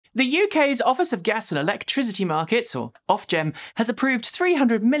The UK's Office of Gas and Electricity Markets, or OFGEM, has approved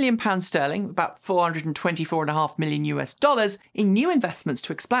 £300 million, about $424.5 million, in new investments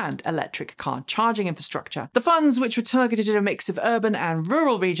to expand electric car charging infrastructure. The funds, which were targeted at a mix of urban and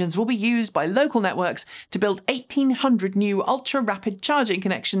rural regions, will be used by local networks to build 1,800 new ultra-rapid charging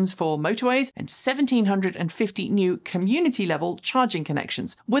connections for motorways and 1,750 new community-level charging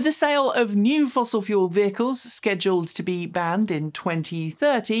connections. With the sale of new fossil fuel vehicles scheduled to be banned in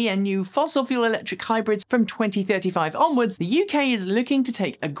 2030, and new fossil fuel electric hybrids from 2035 onwards, the UK is looking to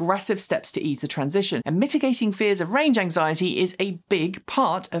take aggressive steps to ease the transition, and mitigating fears of range anxiety is a big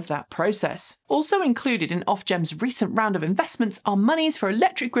part of that process. Also included in OFGEM's recent round of investments are monies for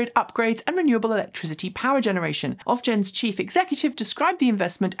electric grid upgrades and renewable electricity power generation. OFGEM's chief executive described the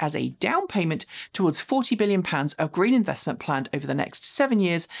investment as a down payment towards £40 billion of green investment planned over the next 7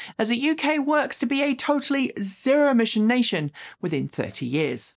 years, as the UK works to be a totally zero-emission nation within 30 years.